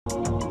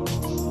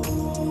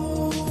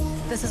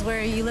This is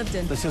where you lived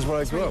in? This is where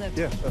I grew up.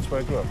 Yeah, that's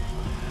where I grew up.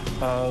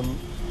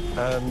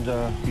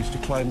 Used to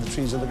climb the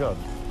trees in the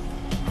garden.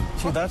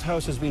 See, that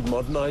house has been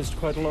modernized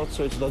quite a lot,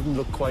 so it doesn't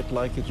look quite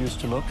like it used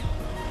to look.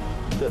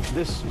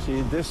 This, you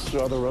see, this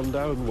rather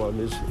run-down one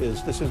this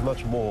is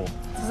much more.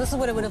 So this is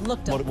what it would have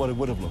looked like? What it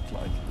would have looked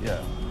like,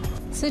 yeah.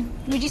 So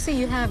would you say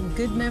you have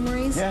good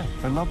memories? Yeah,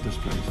 I love this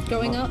place.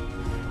 Growing up?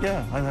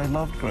 Yeah, I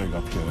loved growing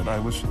up here, and I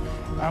was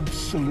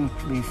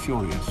absolutely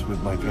furious with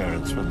my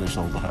parents when they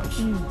sold the house.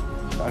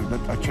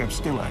 Actually, I'm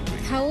still angry.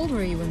 How old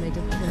were you when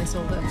they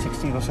sold it?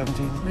 16 or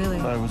 17.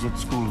 Really? I was at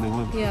school in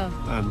England. Yeah.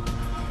 And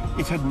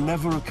it had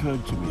never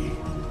occurred to me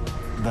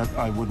that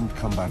I wouldn't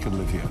come back and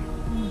live here.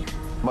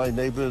 My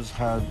neighbors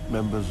had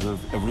members of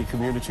every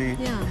community.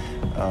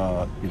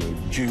 Yeah. You know,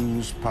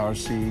 Jews,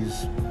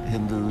 Parsis,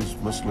 Hindus,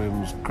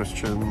 Muslims,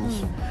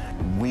 Christians.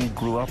 We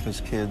grew up as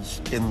kids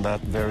in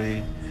that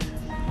very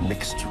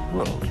mixed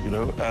world, you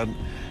know, and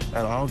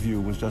our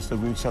view was just that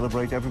we would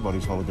celebrate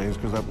everybody's holidays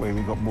because that way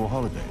we got more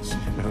holidays,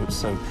 you know,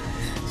 so.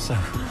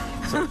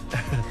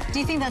 Do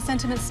you think that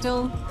sentiment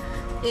still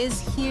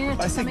is here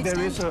to some extent?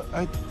 I think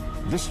there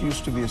is this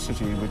used to be a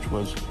city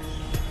which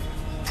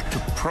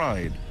took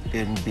pride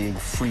in being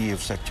free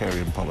of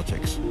sectarian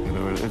politics. You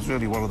know, it's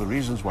really one of the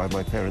reasons why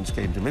my parents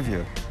came to live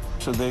here.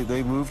 So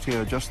they moved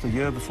here just the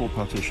year before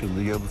partition,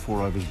 the year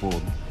before I was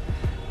born.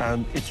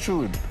 And it's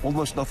true,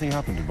 almost nothing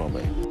happened in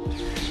Bombay.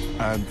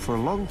 And for a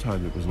long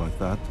time it was like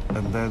that,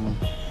 and then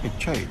it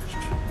changed.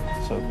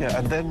 So, yeah,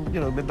 and then, you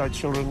know, Midnight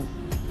Children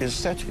is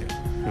set here.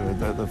 You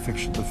know, the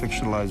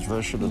fictionalized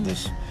version of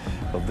this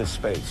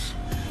space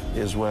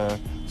is where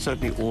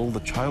certainly all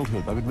the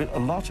childhood, I mean, a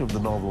lot of the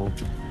novel,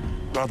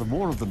 rather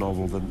more of the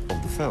novel than of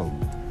the film,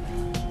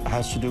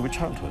 has to do with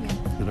childhood,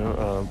 you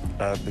know,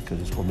 because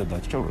it's called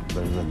Midnight Children.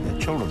 They're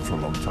children for a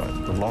long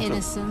time.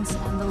 Innocence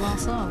and the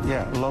loss of.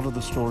 Yeah, a lot of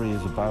the story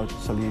is about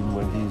Salim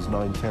when he's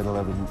 9, 10,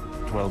 11,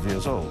 12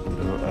 years old,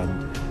 you know,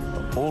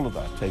 and all of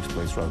that takes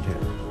place around here.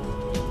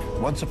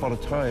 Once upon a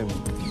time,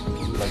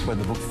 like when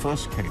the book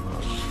first came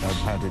out and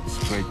had its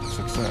great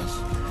success,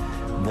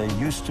 there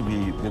used to be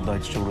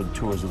Midnight Children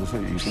tours of the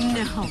city.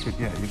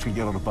 You could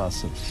get on a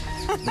bus and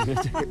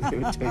they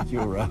would take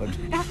you around.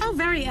 How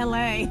very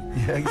LA.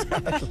 Yeah,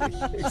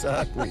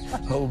 exactly.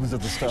 Homes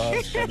of the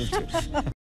stars kind of thing.